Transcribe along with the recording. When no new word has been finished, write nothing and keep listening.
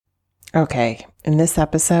Okay, in this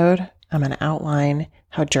episode, I'm going to outline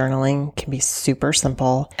how journaling can be super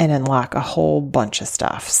simple and unlock a whole bunch of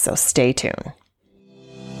stuff, so stay tuned.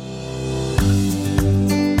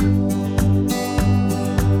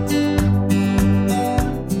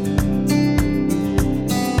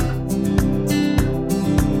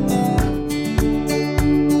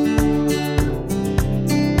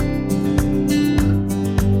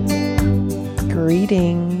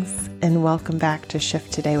 Greetings and welcome back to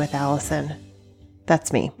Shift Today with Allison.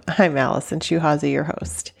 That's me. I'm Allison Shuhazi, your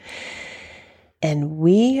host. And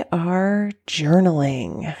we are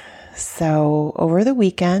journaling. So over the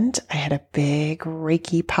weekend, I had a big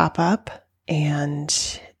Reiki pop-up and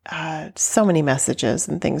so many messages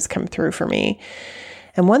and things come through for me.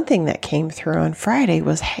 And one thing that came through on Friday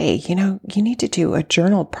was, hey, you need to do a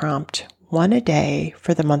journal prompt, one a day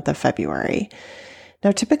for the month of February. Now,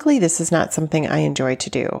 typically, this is not something I enjoy to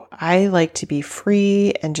do. I like to be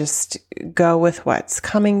free and just go with what's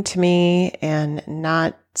coming to me and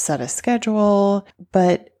not set a schedule.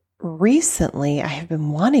 But recently, I have been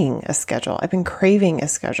wanting a schedule. I've been craving a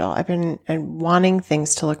schedule. I've been wanting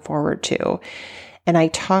things to look forward to. And I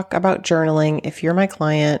talk about journaling. If you're my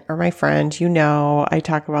client or my friend, you know I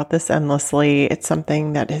talk about this endlessly. It's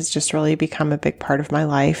something that has just really become a big part of my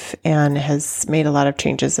life and has made a lot of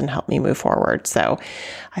changes and helped me move forward. So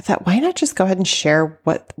I thought, why not just go ahead and share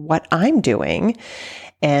what I'm doing?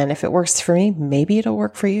 And if it works for me, maybe it'll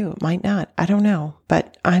work for you. It might not. I don't know.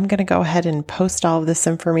 But I'm going to go ahead and post all of this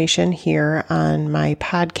information here on my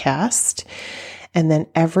podcast. And then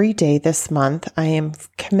every day this month, I am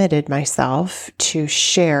committed myself to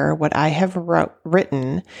share what I have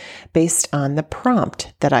written based on the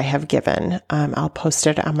prompt that I have given. I'll post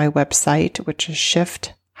it on my website, which is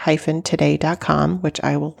shift-today.com, which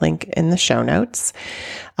I will link in the show notes.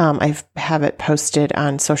 I have it posted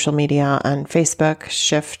on social media on Facebook,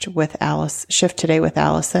 Shift Today with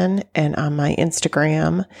Allison, and on my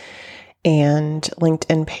Instagram and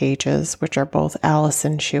LinkedIn pages, which are both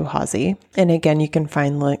Allison Shuhazi. And again, you can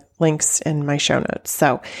find links in my show notes.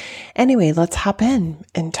 So anyway, let's hop in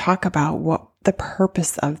and talk about what the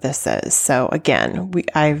purpose of this is. So again,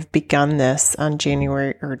 I've begun this on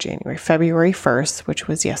February 1st, which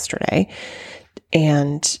was yesterday.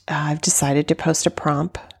 And I've decided to post a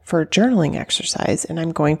prompt for a journaling exercise, and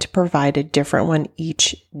I'm going to provide a different one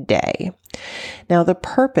each day. Now, the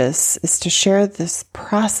purpose is to share this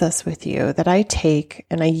process with you that I take,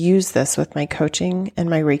 and I use this with my coaching and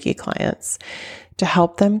my Reiki clients to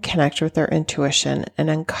help them connect with their intuition and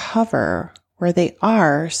uncover where they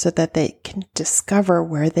are so that they can discover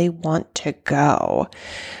where they want to go.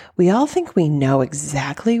 We all think we know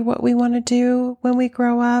exactly what we want to do when we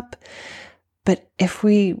grow up. But if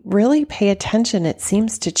we really pay attention, it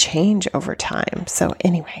seems to change over time. So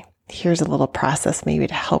anyway, here's a little process maybe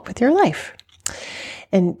to help with your life.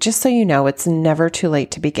 And just so you know, it's never too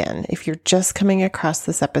late to begin. If you're just coming across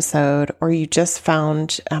this episode or you just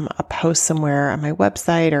found a post somewhere on my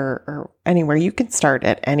website or anywhere, you can start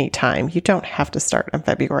at any time. You don't have to start on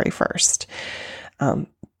February 1st. And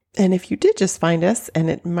if you did just find us and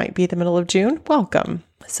it might be the middle of June, welcome.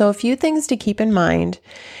 So a few things to keep in mind.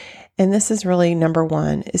 And this is really number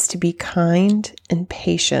one, is to be kind and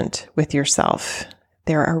patient with yourself.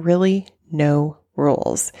 There are really no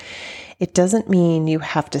rules. It doesn't mean you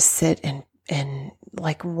have to sit and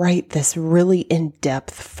write this really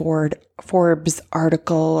in-depth Forbes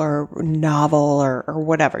article or novel or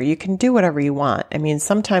whatever. You can do whatever you want. I mean,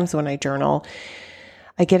 sometimes when I journal,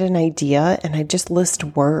 I get an idea and I just list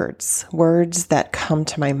words that come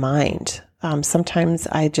to my mind. Sometimes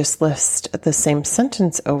I just list the same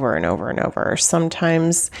sentence over and over and over.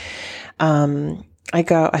 Sometimes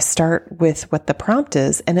I start with what the prompt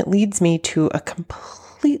is, and it leads me to a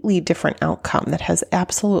completely different outcome that has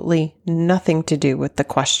absolutely nothing to do with the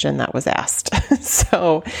question that was asked.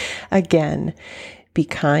 So again, be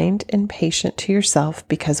kind and patient to yourself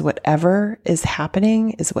because whatever is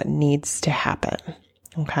happening is what needs to happen.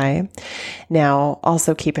 Okay. Now,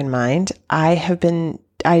 also keep in mind,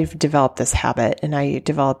 I've developed this habit and I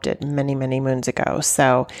developed it many, many moons ago.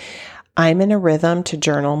 So I'm in a rhythm to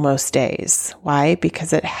journal most days. Why?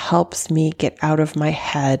 Because it helps me get out of my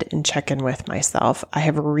head and check in with myself. I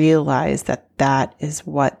have realized that is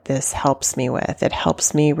what this helps me with. It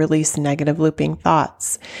helps me release negative looping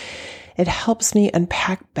thoughts. It helps me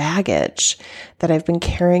unpack baggage that I've been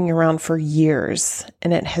carrying around for years,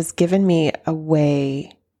 and it has given me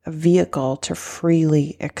a vehicle to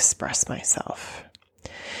freely express myself.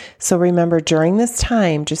 So remember, during this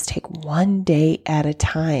time, just take one day at a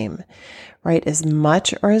time. Write as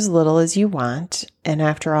much or as little as you want. And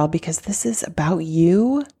after all, because this is about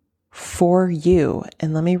you, for you.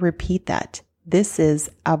 And let me repeat that. This is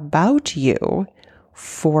about you,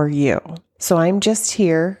 for you. So I'm just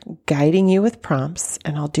here guiding you with prompts,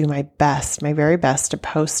 and I'll do my best, my very best to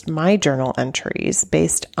post my journal entries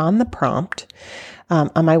based on the prompt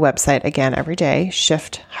on my website again every day,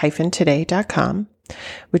 shift-today.com,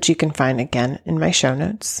 which you can find again in my show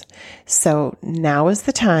notes. So now is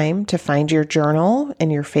the time to find your journal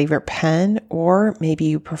and your favorite pen, or maybe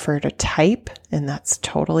you prefer to type, and that's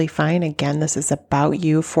totally fine. Again, this is about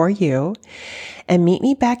you, for you, and meet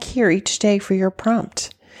me back here each day for your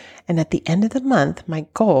prompt. And at the end of the month, my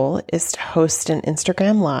goal is to host an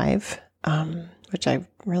Instagram Live, which I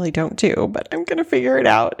really don't do, but I'm going to figure it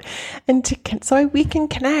out. And so we can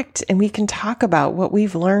connect and we can talk about what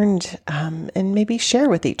we've learned and maybe share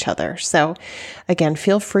with each other. So again,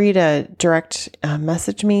 feel free to direct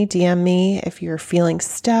message me, DM me if you're feeling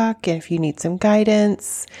stuck, and if you need some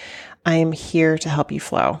guidance. I am here to help you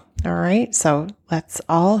flow. All right. So let's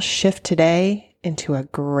all shift today into a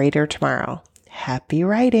greater tomorrow. Happy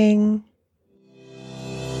writing.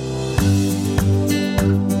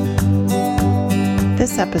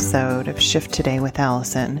 This episode of Shift Today with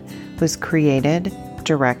Allison was created,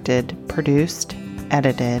 directed, produced,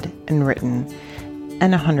 edited, and written,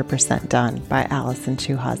 and 100% done by Allison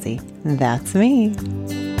Chuhazi. That's me.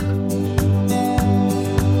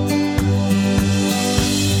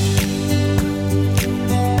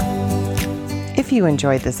 If you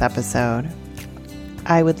enjoyed this episode,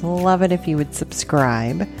 I would love it if you would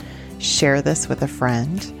subscribe, share this with a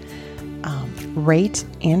friend, rate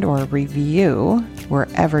and or review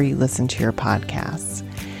wherever you listen to your podcasts,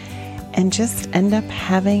 and just end up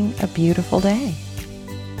having a beautiful day.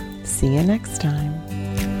 See you next time.